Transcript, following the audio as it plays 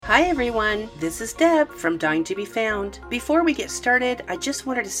Hi everyone, this is Deb from Dying to Be Found. Before we get started, I just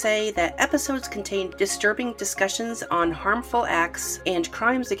wanted to say that episodes contain disturbing discussions on harmful acts and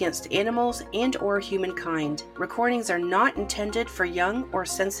crimes against animals and or humankind. Recordings are not intended for young or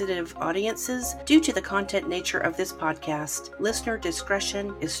sensitive audiences due to the content nature of this podcast. Listener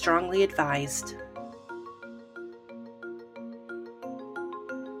discretion is strongly advised.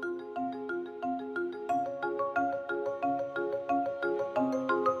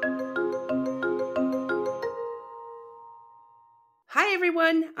 Hi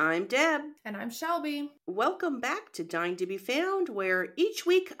everyone, I'm Deb. And I'm Shelby. Welcome back to Dying to Be Found, where each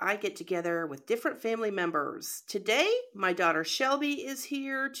week I get together with different family members. Today, my daughter Shelby is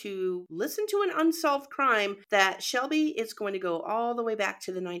here to listen to an unsolved crime that Shelby is going to go all the way back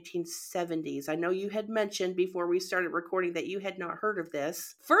to the 1970s. I know you had mentioned before we started recording that you had not heard of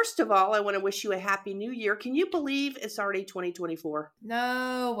this. First of all, I want to wish you a happy new year. Can you believe it's already 2024?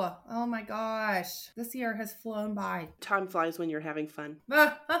 No. Oh my gosh. This year has flown by. Time flies when you're having fun.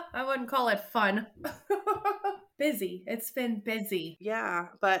 I wouldn't call it fun. Busy. It's been busy. Yeah,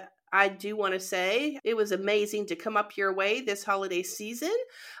 but I do want to say it was amazing to come up your way this holiday season.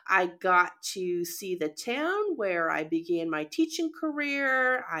 I got to see the town where I began my teaching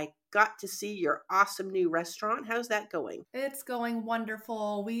career. I got to see your awesome new restaurant. How's that going? It's going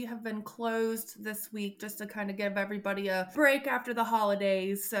wonderful. We have been closed this week just to kind of give everybody a break after the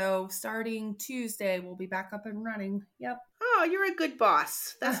holidays. So starting Tuesday, we'll be back up and running. Yep. Oh, you're a good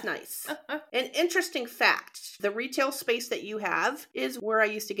boss. That's nice. An interesting fact, the retail space that you have is where I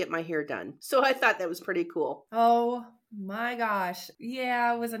used to get my hair done. So I thought that was pretty cool. Oh my gosh.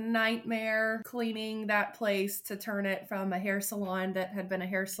 Yeah, it was a nightmare cleaning that place to turn it from a hair salon that had been a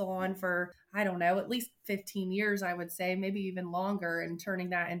hair salon for, I don't know, at least 15 years, I would say, maybe even longer, and turning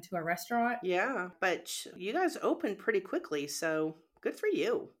that into a restaurant. Yeah, but you guys opened pretty quickly, so good for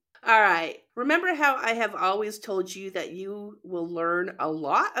you. All right. Remember how I have always told you that you will learn a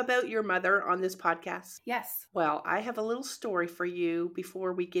lot about your mother on this podcast? Yes. Well, I have a little story for you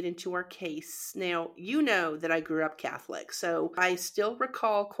before we get into our case. Now, you know that I grew up Catholic, so I still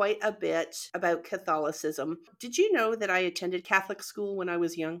recall quite a bit about Catholicism. Did you know that I attended Catholic school when I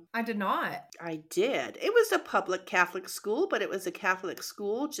was young? I did not. I did. It was a public Catholic school, but it was a Catholic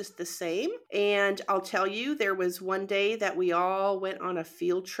school just the same. And I'll tell you, there was one day that we all went on a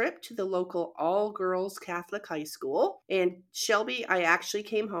field trip to the local all-girls Catholic high school. And Shelby, I actually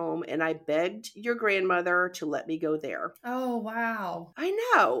came home and I begged your grandmother to let me go there. Oh, wow. I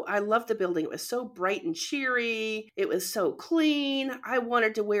know. I loved the building. It was so bright and cheery. It was so clean. I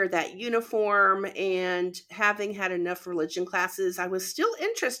wanted to wear that uniform, and having had enough religion classes, I was still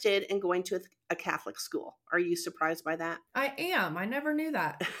interested in going to a Catholic school. Are you surprised by that? I am. I never knew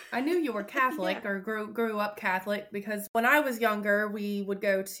that. I knew you were Catholic Yeah. or grew up Catholic, because when I was younger, we would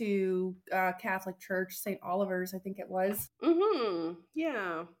go to Catholic church, St. Oliver's, I think it was.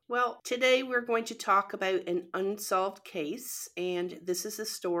 Yeah. Well, today we're going to talk about an unsolved case, and this is the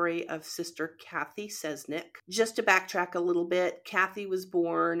story of Sister Cathy Cesnik. Just to backtrack a little bit, Cathy was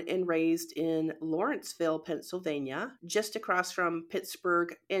born and raised in Lawrenceville, Pennsylvania, just across from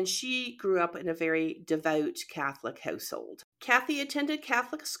Pittsburgh, and she grew up in a very devout Catholic household. Cathy attended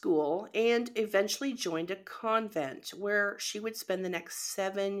Catholic school and eventually joined a convent where she would spend the next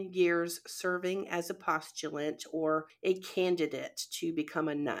 7 years serving as a postulant or a candidate to become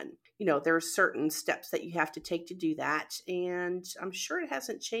a nun. You know, there are certain steps that you have to take to do that, and I'm sure it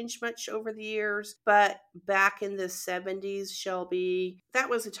hasn't changed much over the years, but back in the 70s, Shelby, that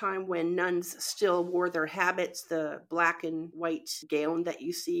was a time when nuns still wore their habits, the black and white gown that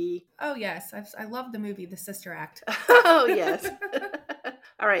you see. Oh, yes. I love the movie The Sister Act. Oh, yes.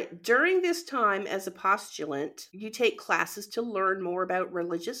 All right. During this time as a postulant, you take classes to learn more about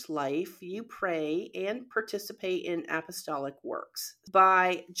religious life, you pray, and participate in apostolic works.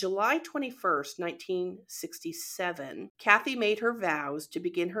 By July 21st, 1967, Cathy made her vows to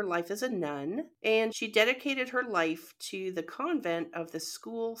begin her life as a nun, and she dedicated her life to the convent of the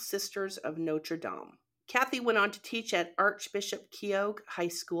School Sisters of Notre Dame. Cathy went on to teach at Archbishop Keogh High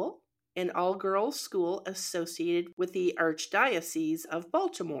School, an all-girls school associated with the Archdiocese of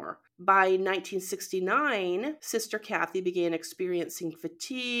Baltimore. By 1969, Sister Cathy began experiencing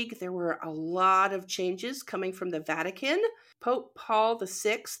fatigue. There were a lot of changes coming from the Vatican. Pope Paul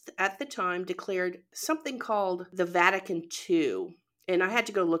VI at the time declared something called the Vatican II. And I had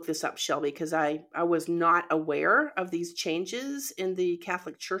to go look this up, Shelby, because I was not aware of these changes in the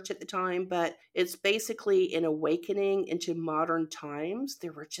Catholic Church at the time, but it's basically an awakening into modern times.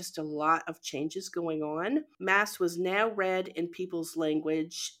 There were just a lot of changes going on. Mass was now read in people's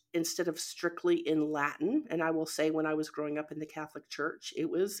language instead of strictly in Latin. And I will say, when I was growing up in the Catholic Church, it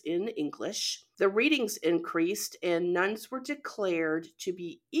was in English. The readings increased, and nuns were declared to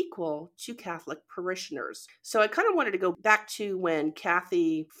be equal to Catholic parishioners. So I kind of wanted to go back to when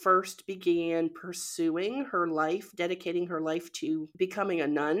Cathy first began pursuing her life, dedicating her life to becoming a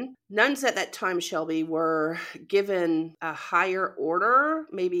nun. Nuns at that time, Shelby, were given a higher order,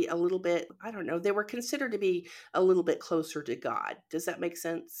 maybe a little bit, I don't know, they were considered to be a little bit closer to God. Does that make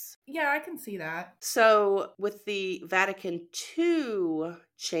sense? Yeah, I can see that. So, with the Vatican II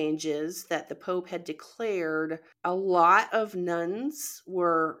changes that the Pope had declared, a lot of nuns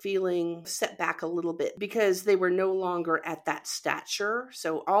were feeling set back a little bit because they were no longer at that stature.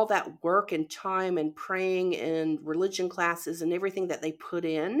 So, all that work and time and praying and religion classes and everything that they put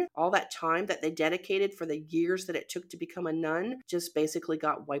in, all that time that they dedicated for the years that it took to become a nun, just basically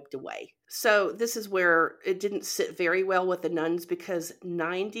got wiped away. So, this is where it didn't sit very well with the nuns, because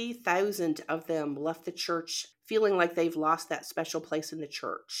 90,000 of them left the church feeling like they've lost that special place in the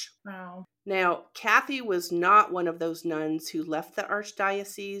church. Wow. Now, Cathy was not one of those nuns who left the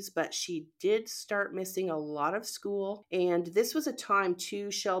archdiocese, but she did start missing a lot of school. And this was a time too,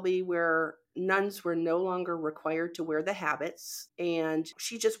 Shelby, where nuns were no longer required to wear the habits, and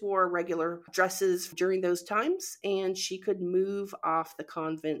she just wore regular dresses during those times, and she could move off the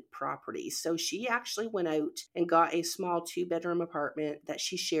convent property. So she actually went out and got a small 2-bedroom apartment that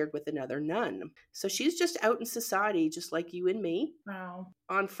she shared with another nun. So she's just out in society, just like you and me. Wow.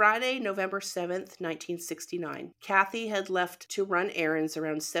 On Friday, November 7th, 1969, Cathy had left to run errands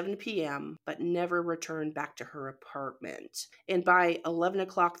around 7 p.m., but never returned back to her apartment. And by 11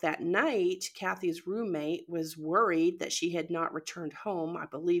 o'clock that night, Cathy's roommate was worried that she had not returned home. I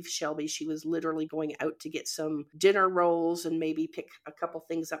believe, Shelby, she was literally going out to get some dinner rolls and maybe pick a couple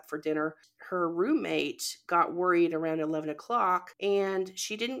things up for dinner. Her roommate got worried around 11 o'clock, and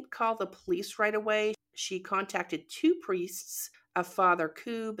she didn't call the police right away. She contacted 2 priests, of Father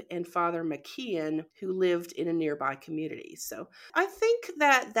Koob and Father McKeon, who lived in a nearby community. So I think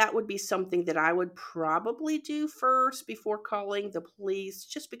that that would be something that I would probably do first before calling the police,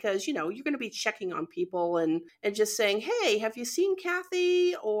 just because, you're going to be checking on people and just saying, hey, have you seen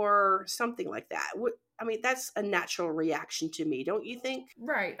Cathy, or something like that. I mean, that's a natural reaction to me, don't you think?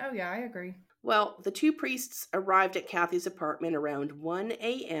 Right. Oh, yeah, I agree. Well, the 2 priests arrived at Cathy's apartment around 1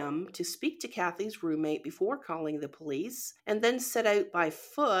 a.m. to speak to Cathy's roommate before calling the police, and then set out by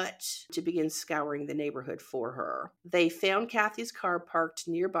foot to begin scouring the neighborhood for her. They found Cathy's car parked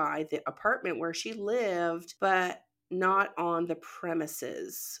nearby the apartment where she lived, but not on the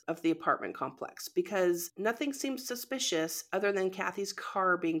premises of the apartment complex, because nothing seems suspicious other than Cathy's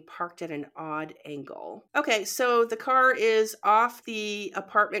car being parked at an odd angle. Okay, so the car is off the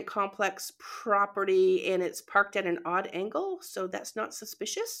apartment complex property and it's parked at an odd angle, so that's not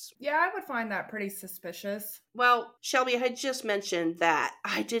suspicious? Yeah, I would find that pretty suspicious. Well, Shelby, I had just mentioned that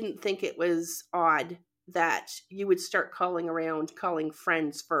I didn't think it was odd that you would start calling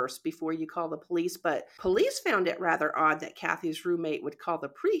friends first before you call the police, but police found it rather odd that Cathy's roommate would call the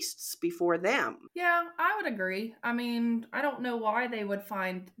priests before them. Yeah, I would agree. I mean, I don't know why they would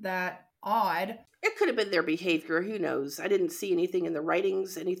find that odd. It could have been their behavior, who knows? I didn't see anything in the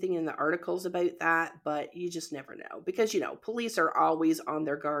writings, anything in the articles about that, but you just never know, because police are always on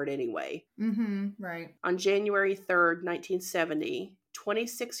their guard anyway. Right. On January 3rd, 1970,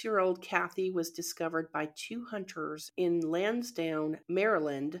 26-year-old Cathy was discovered by 2 hunters in Lansdowne,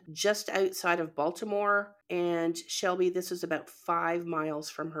 Maryland, just outside of Baltimore. And Shelby, this is about 5 miles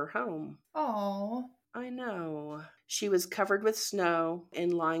from her home. Oh. I know. She was covered with snow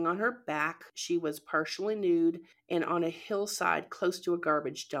and lying on her back. She was partially nude and on a hillside close to a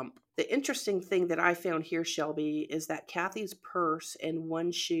garbage dump. The interesting thing that I found here, Shelby, is that Cathy's purse and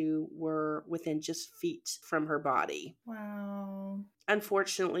 1 shoe were within just feet from her body. Wow.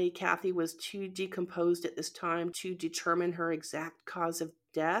 Unfortunately, Cathy was too decomposed at this time to determine her exact cause of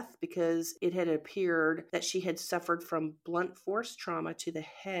death, because it had appeared that she had suffered from blunt force trauma to the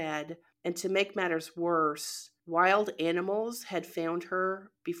head. And to make matters worse, wild animals had found her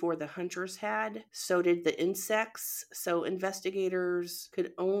before the hunters had. So did the insects. So investigators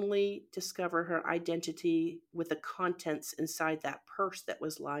could only discover her identity with the contents inside that purse that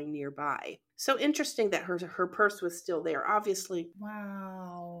was lying nearby. So interesting that her purse was still there, obviously.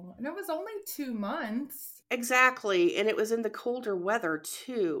 Wow. And it was only 2 months. Exactly. And it was in the colder weather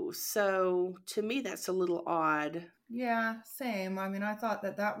too. So to me, that's a little odd. Yeah, same. I mean, I thought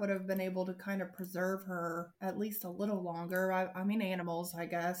that would have been able to kind of preserve her at least a little longer. I mean, animals, I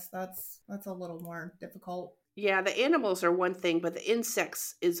guess. That's a little more difficult. Yeah, the animals are one thing, but the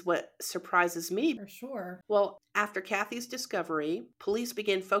insects is what surprises me. For sure. Well, after Cathy's discovery, police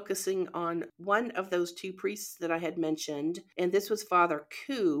began focusing on one of those two priests that I had mentioned, and this was Father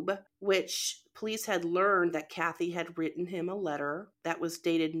Koob, which police had learned that Cathy had written him a letter that was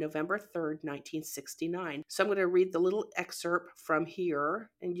dated November 3rd, 1969. So I'm going to read the little excerpt from here,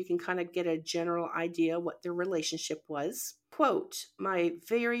 and you can kind of get a general idea what their relationship was. Quote, "My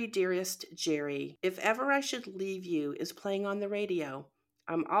very dearest Jerry, if ever I should leave you is playing on the radio.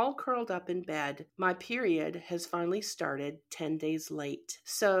 I'm all curled up in bed. My period has finally started 10 days late.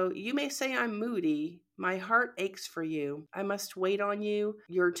 So you may say I'm moody. My heart aches for you. I must wait on you,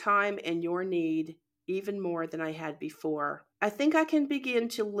 your time and your need, even more than I had before. I think I can begin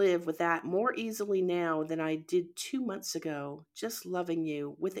to live with that more easily now than I did 2 months ago, just loving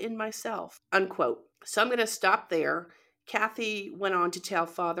you within myself." Unquote. So I'm going to stop there. Cathy went on to tell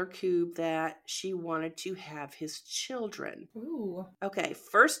Father Koob that she wanted to have his children. Ooh. Okay,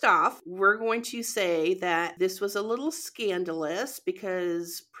 first off, we're going to say that this was a little scandalous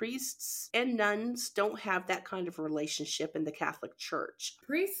because priests and nuns don't have that kind of relationship in the Catholic Church.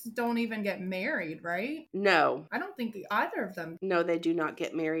 Priests don't even get married, right? No, I don't think either of them. no, they do not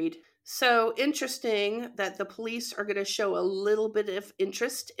get married. So interesting that the police are going to show a little bit of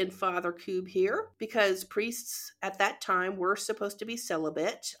interest in Father Koob here because priests at that time were supposed to be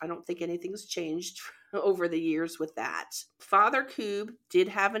celibate. I don't think anything's changed over the years with that. Father Koob did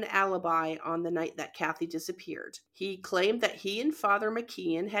have an alibi on the night that Cathy disappeared. He claimed that he and Father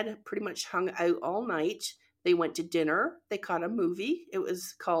McKeon had pretty much hung out all night. They went to dinner. They caught a movie. It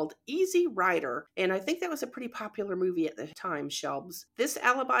was called Easy Rider. And I think that was a pretty popular movie at the time, Shelbs. This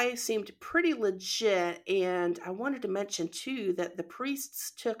alibi seemed pretty legit. And I wanted to mention, too, that the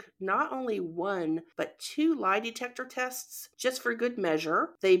priests took not only one, but two lie detector tests just for good measure.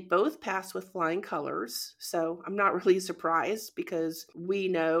 They both passed with flying colors. So I'm not really surprised because we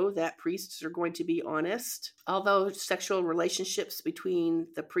know that priests are going to be honest. Although sexual relationships between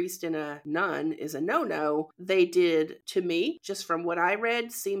the priest and a nun is a no-no, they did, to me, just from what I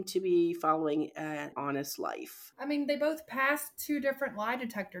read, seem to be following an honest life. I mean, they both passed 2 different lie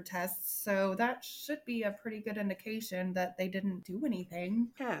detector tests, so that should be a pretty good indication that they didn't do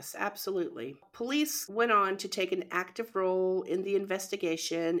anything. Yes, absolutely. Police went on to take an active role in the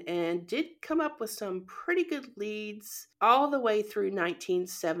investigation and did come up with some pretty good leads all the way through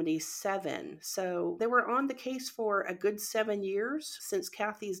 1977. So they were on the case for a good 7 years since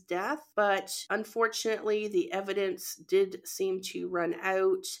Cathy's death, but unfortunately, the evidence did seem to run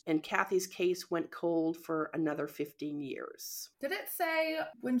out, and Cathy's case went cold for another 15 years. Did it say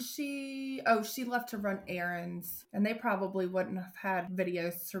when she left to run errands, and they probably wouldn't have had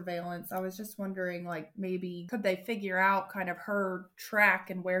video surveillance. I was just wondering, like, maybe could they figure out kind of her track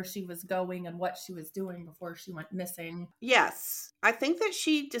and where she was going and what she was doing before she went missing? Yes, I think that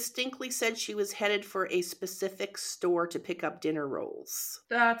she distinctly said she was headed for a specific store to pick up dinner rolls.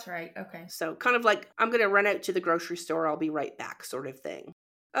 That's right. Okay. So kind of like, I'm going to run out to the grocery store, I'll be right back sort of thing.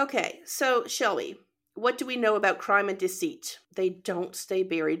 Okay, so Shelby, what do we know about crime and deceit? They don't stay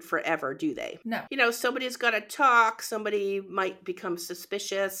buried forever, do they? No. You know, somebody's got to talk, somebody might become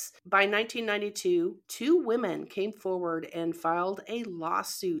suspicious. By 1992, 2 women came forward and filed a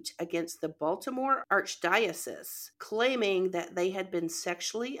lawsuit against the Baltimore Archdiocese, claiming that they had been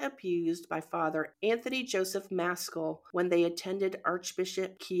sexually abused by Father Anthony Joseph Maskell when they attended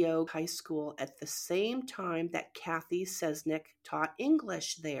Archbishop Keogh High School at the same time that Cathy Cesnik taught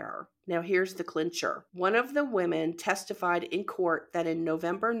English there. Now, here's the clincher. One of the women testified in court that in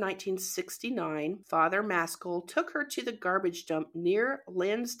November 1969, Father Maskell took her to the garbage dump near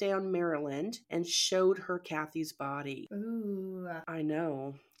Lansdowne, Maryland, and showed her Cathy's body. Ooh. I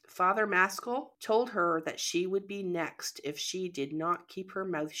know. Father Maskell told her that she would be next if she did not keep her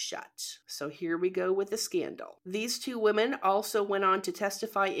mouth shut. So here we go with the scandal. These 2 women also went on to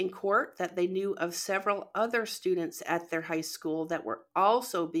testify in court that they knew of several other students at their high school that were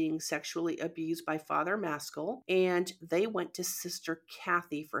also being sexually abused by Father Maskell, and they went to Sister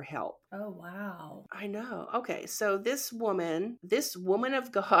Cathy for help. Oh, wow. I know. Okay, so this woman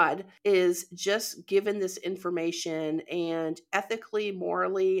of God, is just given this information, and ethically,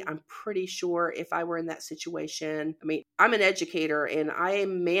 morally, I'm pretty sure if I were in that situation, I mean, I'm an educator and I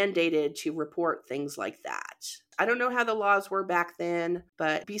am mandated to report things like that. I don't know how the laws were back then,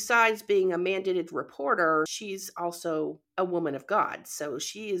 but besides being a mandated reporter, she's also a woman of God. So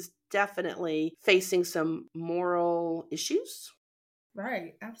she is definitely facing some moral issues.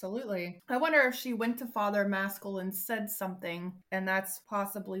 Right, absolutely. I wonder if she went to Father Maskell and said something, and that's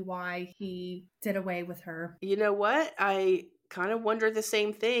possibly why he did away with her. You know what? I kind of wonder the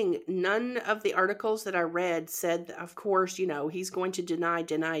same thing. None of the articles that I read said, of course, he's going to deny,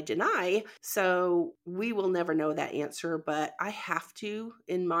 deny, deny. So we will never know that answer. But I have to,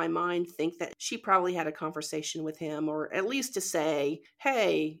 in my mind, think that she probably had a conversation with him, or at least to say,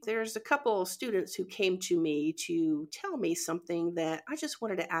 hey, there's a couple of students who came to me to tell me something that I just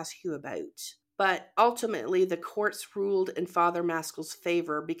wanted to ask you about. But ultimately, the courts ruled in Father Maskell's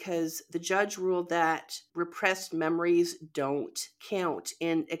favor because the judge ruled that repressed memories don't count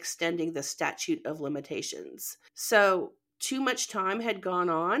in extending the statute of limitations. So, too much time had gone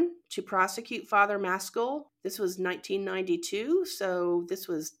on to prosecute Father Maskell. This was 1992, so this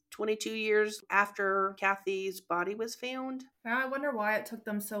was 22 years after Cathy's body was found. Now I wonder why it took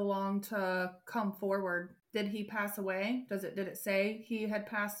them so long to come forward. Did he pass away? Did it say he had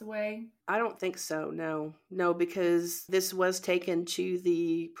passed away? I don't think so. No, because this was taken to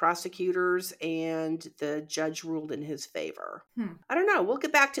the prosecutors and the judge ruled in his favor. I don't know. We'll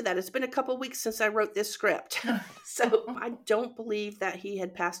get back to that. It's been a couple weeks since I wrote this script. So I don't believe that he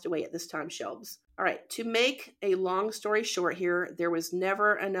had passed away at this time, Shelbs. All right. To make a long story short here, there was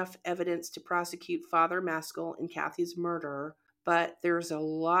never enough evidence to prosecute Father Maskell in Cathy's murder. But there's a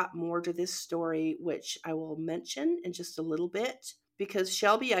lot more to this story, which I will mention in just a little bit. Because,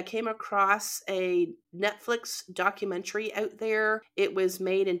 Shelby, I came across a Netflix documentary out there. It was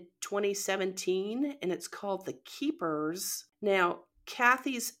made in 2017, and it's called The Keepers. Now,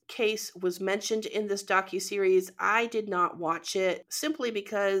 Cathy's case was mentioned in this docuseries. I did not watch it simply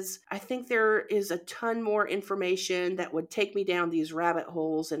because I think there is a ton more information that would take me down these rabbit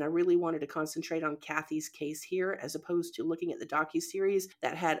holes, and I really wanted to concentrate on Cathy's case here as opposed to looking at the docuseries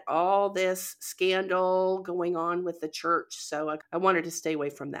that had all this scandal going on with the church. So I wanted to stay away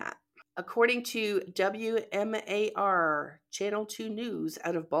from that. According to WMAR, Channel 2 News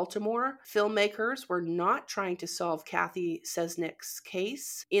out of Baltimore, filmmakers were not trying to solve Cathy Cesnik's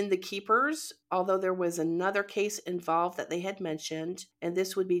case in The Keepers, although there was another case involved that they had mentioned, and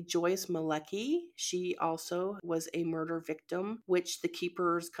this would be Joyce Malecki. She also was a murder victim, which The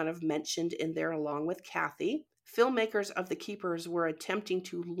Keepers kind of mentioned in there along with Cathy. Filmmakers of The Keepers were attempting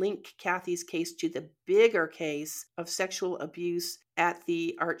to link Cathy's case to the bigger case of sexual abuse at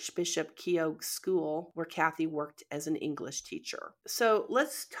the Archbishop Keogh School, where Cathy worked as an English teacher. So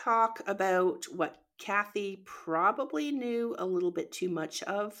let's talk about what Cathy probably knew a little bit too much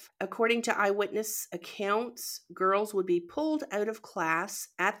of. According to eyewitness accounts, girls would be pulled out of class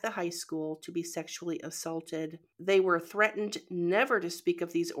at the high school to be sexually assaulted. They were threatened never to speak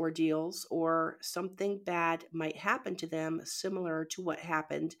of these ordeals, or something bad might happen to them, similar to what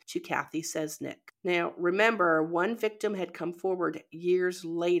happened to Cathy Cesnik. Now, remember, one victim had come forward years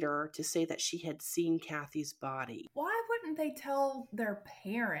later to say that she had seen Cathy's body. Why wouldn't they tell their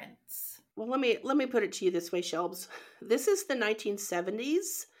parents? Well, let me put it to you this way, Shelbs. This is the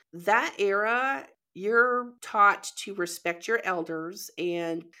 1970s. That era, you're taught to respect your elders,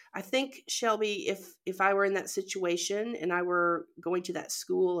 and I think, Shelby, if I were in that situation and I were going to that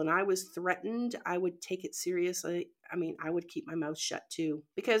school and I was threatened, I would take it seriously. I mean, I would keep my mouth shut too.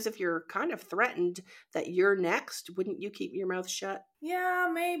 Because if you're kind of threatened that you're next, wouldn't you keep your mouth shut? Yeah,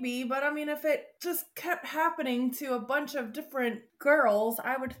 maybe, but I mean, if it just kept happening to a bunch of different girls,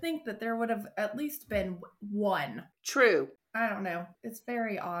 I would think that there would have at least been one. True. I don't know. It's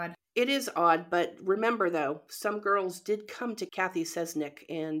very odd. It is odd, but remember though, some girls did come to Cathy Cesnik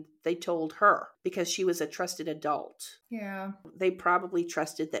and they told her because she was a trusted adult. Yeah. They probably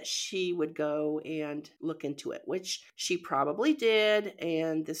trusted that she would go and look into it, which she probably did,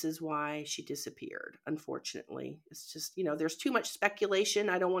 and this is why she disappeared, unfortunately. It's just, there's too much speculation.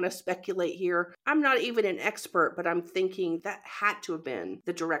 I don't want to speculate here. I'm not even an expert, but I'm thinking that had to have been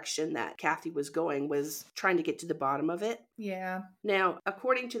the direction that Cathy was going, was trying to get to the bottom of it. Yeah. Now,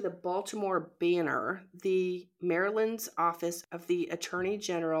 according to the Baltimore Banner, the Maryland's Office of the Attorney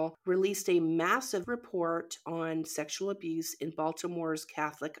General released a massive report on sexual abuse in Baltimore's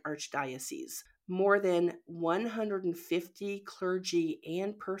Catholic Archdiocese. More than 150 clergy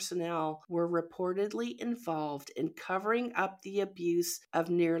and personnel were reportedly involved in covering up the abuse of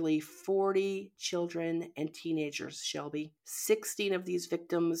nearly 40 children and teenagers, Shelby. 16 of these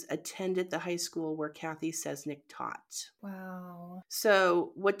victims attended the high school where Cathy Cesnik taught. Wow.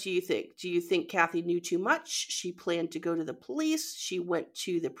 So what do you think? Do you think Cathy knew too much? She planned to go to the police. She went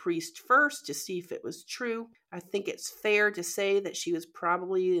to the priest first to see if it was true. I think it's fair to say that she was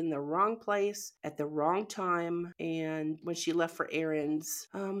probably in the wrong place at the wrong time. And when she left for errands,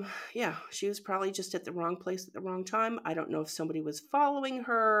 yeah, she was probably just at the wrong place at the wrong time. I don't know if somebody was following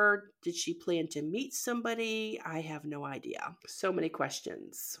her. Did she plan to meet somebody? I have no idea. So many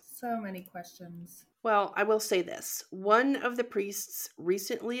questions. So many questions. Well, I will say this. One of the priests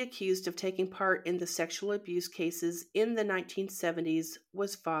recently accused of taking part in the sexual abuse cases in the 1970s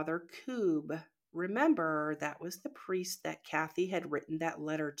was Father Koob. Remember, that was the priest that Cathy had written that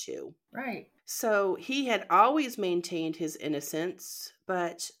letter to. Right. So he had always maintained his innocence,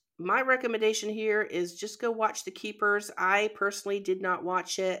 but my recommendation here is just go watch The Keepers. I personally did not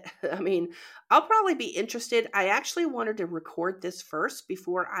watch it. I mean, I'll probably be interested. I actually wanted to record this first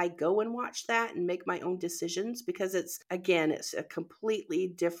before I go and watch that and make my own decisions because it's a completely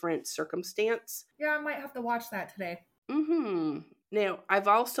different circumstance. Yeah, I might have to watch that today. Now, I've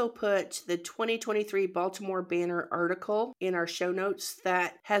also put the 2023 Baltimore Banner article in our show notes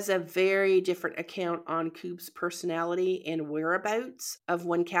that has a very different account on Coop's personality and whereabouts of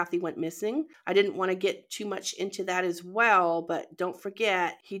when Cathy went missing. I didn't want to get too much into that as well, but don't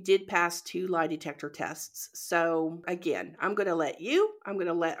forget, he did pass 2 lie detector tests. So again, I'm going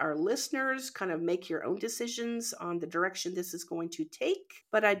to let our listeners kind of make your own decisions on the direction this is going to take.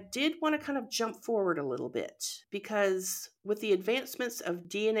 But I did want to kind of jump forward a little bit because with the advancements of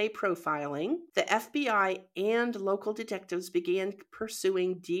DNA profiling, the FBI and local detectives began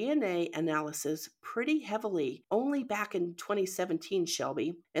pursuing DNA analysis pretty heavily only back in 2017,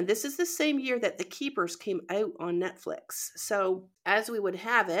 Shelby. And this is the same year that The Keepers came out on Netflix. So, as we would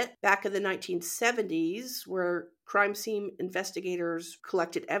have it, back in the 1970s, where crime scene investigators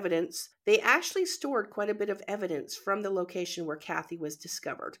collected evidence, they actually stored quite a bit of evidence from the location where Cathy was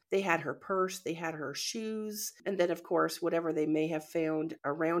discovered. They had her purse, they had her shoes, and then, of course, whatever they may have found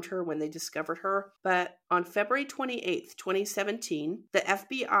around her when they discovered her. But on February 28th, 2017, the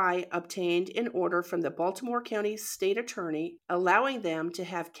FBI obtained an order from the Baltimore County State Attorney allowing them to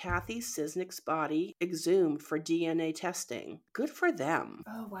have Cathy Cesnik's body exhumed for DNA testing. Good for them.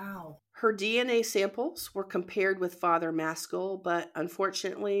 Oh, wow. Her DNA samples were compared with Father Maskell, but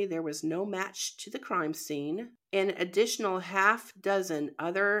unfortunately there was no match to the crime scene. An additional half dozen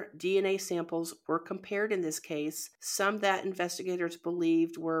other DNA samples were compared in this case, some that investigators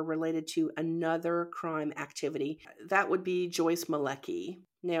believed were related to another crime activity. That would be Joyce Malecki.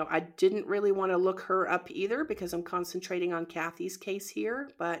 Now, I didn't really want to look her up either because I'm concentrating on Cathy's case here,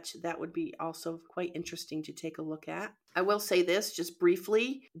 but that would be also quite interesting to take a look at. I will say this just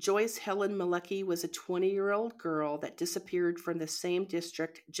briefly. Joyce Helen Malecki was a 20-year-old girl that disappeared from the same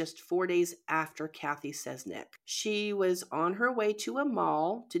district just 4 days after Cathy Cesnik. She was on her way to a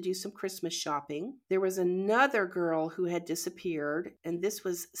mall to do some Christmas shopping. There was another girl who had disappeared, and this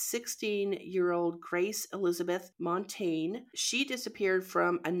was 16-year-old Grace Elizabeth Montaigne. She disappeared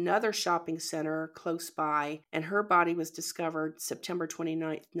from another shopping center close by, and her body was discovered September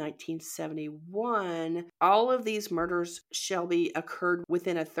 29th, 1971. All of these murders, Shelby, occurred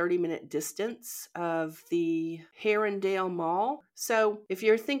within a 30-minute distance of the Herondale Mall. So if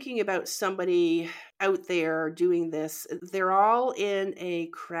you're thinking about somebody out there doing this, they're all in a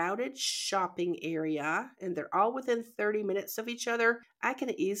crowded shopping area and they're all within 30 minutes of each other. I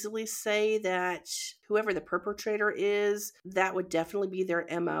can easily say that whoever the perpetrator is, that would definitely be their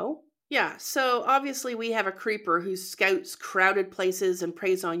MO. Yeah, so obviously we have a creeper who scouts crowded places and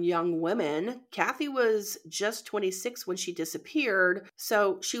preys on young women. Cathy was just 26 when she disappeared,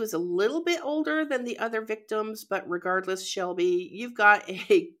 so she was a little bit older than the other victims, but regardless, Shelby, you've got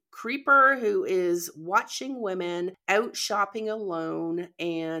a creeper who is watching women out shopping alone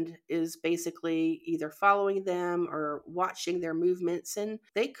and is basically either following them or watching their movements, and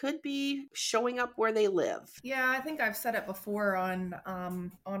they could be showing up where they live. Yeah, I think I've said it before on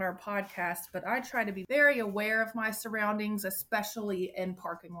our podcast, but I try to be very aware of my surroundings, especially in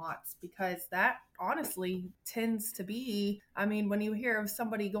parking lots, because that honestly tends to be, I mean, when you hear of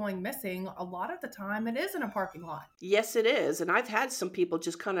somebody going missing, a lot of the time it is in a parking lot. Yes, it is. And I've had some people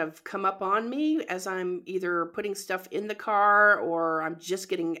just kind of come up on me as I'm either putting stuff in the car or I'm just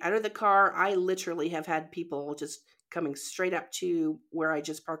getting out of the car. I literally have had people just coming straight up to where I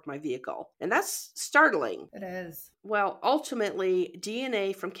just parked my vehicle. And that's startling. It is. Well, ultimately,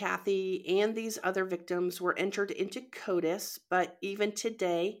 DNA from Cathy and these other victims were entered into CODIS, but even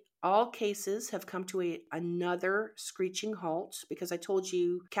today, all cases have come to another screeching halt because I told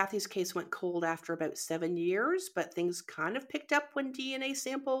you Cathy's case went cold after about 7 years, but things kind of picked up when DNA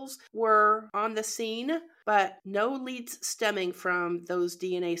samples were on the scene. but no leads stemming from those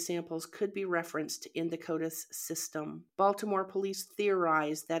DNA samples could be referenced in the CODIS system. Baltimore police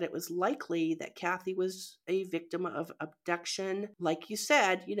theorized that it was likely that Cathy was a victim of abduction. Like you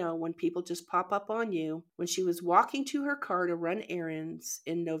said, when people just pop up on you, when she was walking to her car to run errands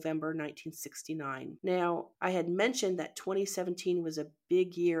in November 1969. Now, I had mentioned that 2017 was a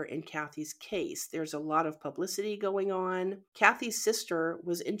big year in Cathy's case. There's a lot of publicity going on. Cathy's sister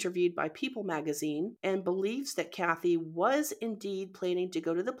was interviewed by People magazine and believes that Cathy was indeed planning to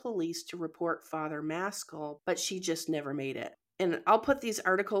go to the police to report Father Maskell, but she just never made it. And I'll put these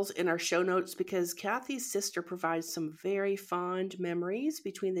articles in our show notes because Cathy's sister provides some very fond memories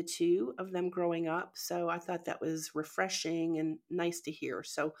between the two of them growing up. So I thought that was refreshing and nice to hear.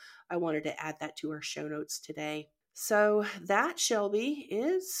 So I wanted to add that to our show notes today. So that, Shelby,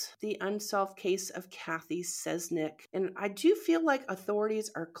 is the unsolved case of Cathy Cesnik. And I do feel like authorities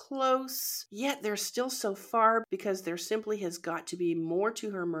are close, yet they're still so far because there simply has got to be more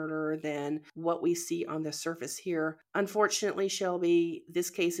to her murder than what we see on the surface here. Unfortunately, Shelby, this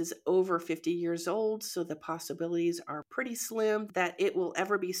case is over 50 years old, so the possibilities are pretty slim that it will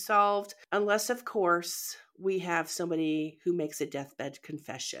ever be solved, unless, of course, we have somebody who makes a deathbed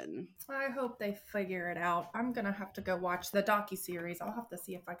confession. I hope they figure it out. I'm going to have to go watch the docuseries. I'll have to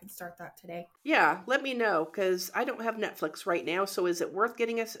see if I can start that today. Yeah, let me know, because I don't have Netflix right now, so is it worth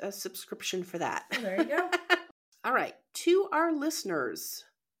getting a subscription for that? Well, there you go. All right, to our listeners,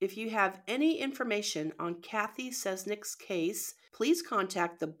 if you have any information on Cathy Cesnik's case, please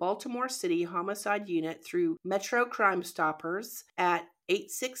contact the Baltimore City Homicide Unit through Metro Crime Stoppers at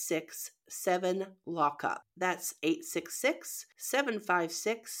 866-7-LOCK-UP. That's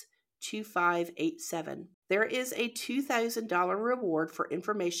 866-756-2587. There is a $2,000 reward for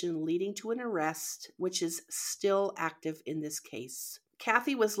information leading to an arrest, which is still active in this case.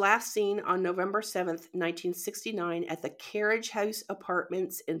 Cathy was last seen on November 7th, 1969 at the Carriage House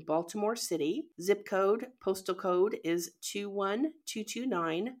Apartments in Baltimore City. Postal code is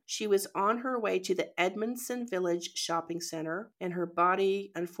 21229. She was on her way to the Edmondson Village Shopping Center, and her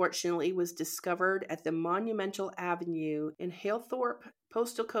body, unfortunately, was discovered at the Monumental Avenue in Halethorpe,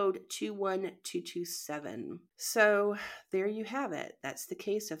 postal code 21227. So there you have it. That's the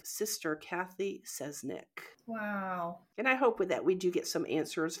case of Sister Cathy Cesnik. Wow. And I hope with that we do get some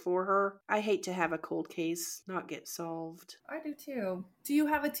answers for her. I hate to have a cold case not get solved. I do too. Do you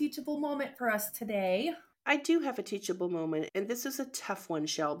have a teachable moment for us today? I do have a teachable moment, and this is a tough one,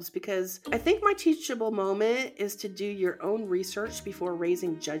 Shelbs, because I think my teachable moment is to do your own research before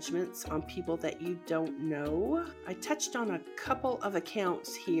raising judgments on people that you don't know. I touched on a couple of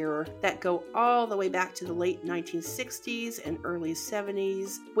accounts here that go all the way back to the late 1960s and early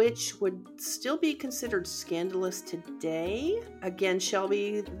 70s, which would still be considered scandalous today. Again,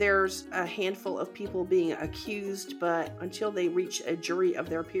 Shelby, there's a handful of people being accused, but until they reach a jury of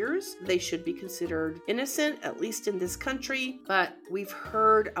their peers, they should be considered innocent, at least in this country, but we've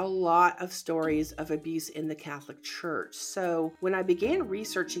heard a lot of stories of abuse in the Catholic Church. So when I began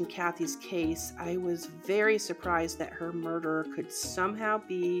researching Cathy's case, I was very surprised that her murder could somehow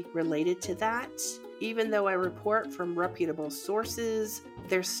be related to that. Even though I report from reputable sources,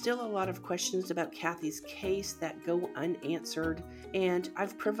 there's still a lot of questions about Cathy's case that go unanswered. And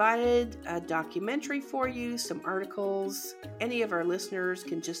I've provided a documentary for you, some articles. Any of our listeners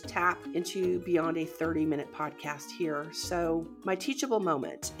can just tap into beyond a 30-minute podcast here. So my teachable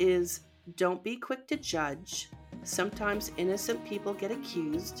moment is don't be quick to judge. Sometimes innocent people get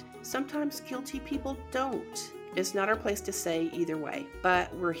accused. Sometimes guilty people don't. It's not our place to say either way,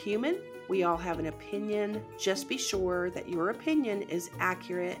 but we're human. We all have an opinion. Just be sure that your opinion is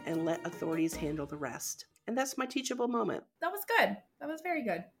accurate and let authorities handle the rest. And that's my teachable moment. That was good. That was very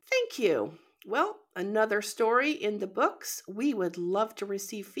good. Thank you. Well, another story in the books. We would love to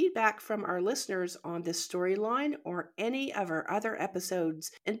receive feedback from our listeners on this storyline or any of our other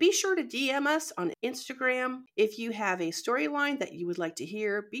episodes. And be sure to DM us on Instagram. If you have a storyline that you would like to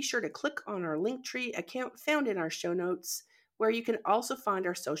hear, be sure to click on our Linktree account found in our show notes, where you can also find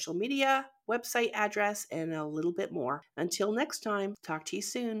our social media, website address, and a little bit more. Until next time, talk to you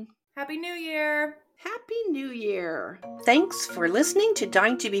soon. Happy New Year! Happy New Year! Thanks for listening to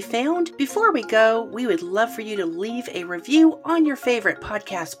Dying to Be Found. Before we go, we would love for you to leave a review on your favorite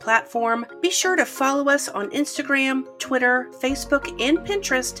podcast platform. Be sure to follow us on Instagram, Twitter, Facebook, and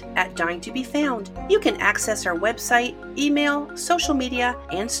Pinterest at Dying to Be Found. You can access our website, email, social media,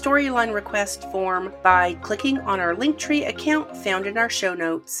 and storyline request form by clicking on our Linktree account found in our show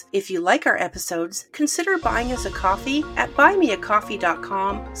notes. If you like our episodes, consider buying us a coffee at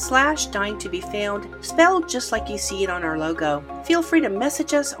buymeacoffee.com/dyingtobefound spelled just like you see it on our logo. Feel free to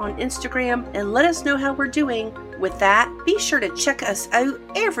message us on Instagram and let us know how we're doing. With that, be sure to check us out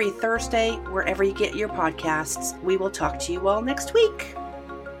every Thursday wherever you get your podcasts. We will talk to you all next week.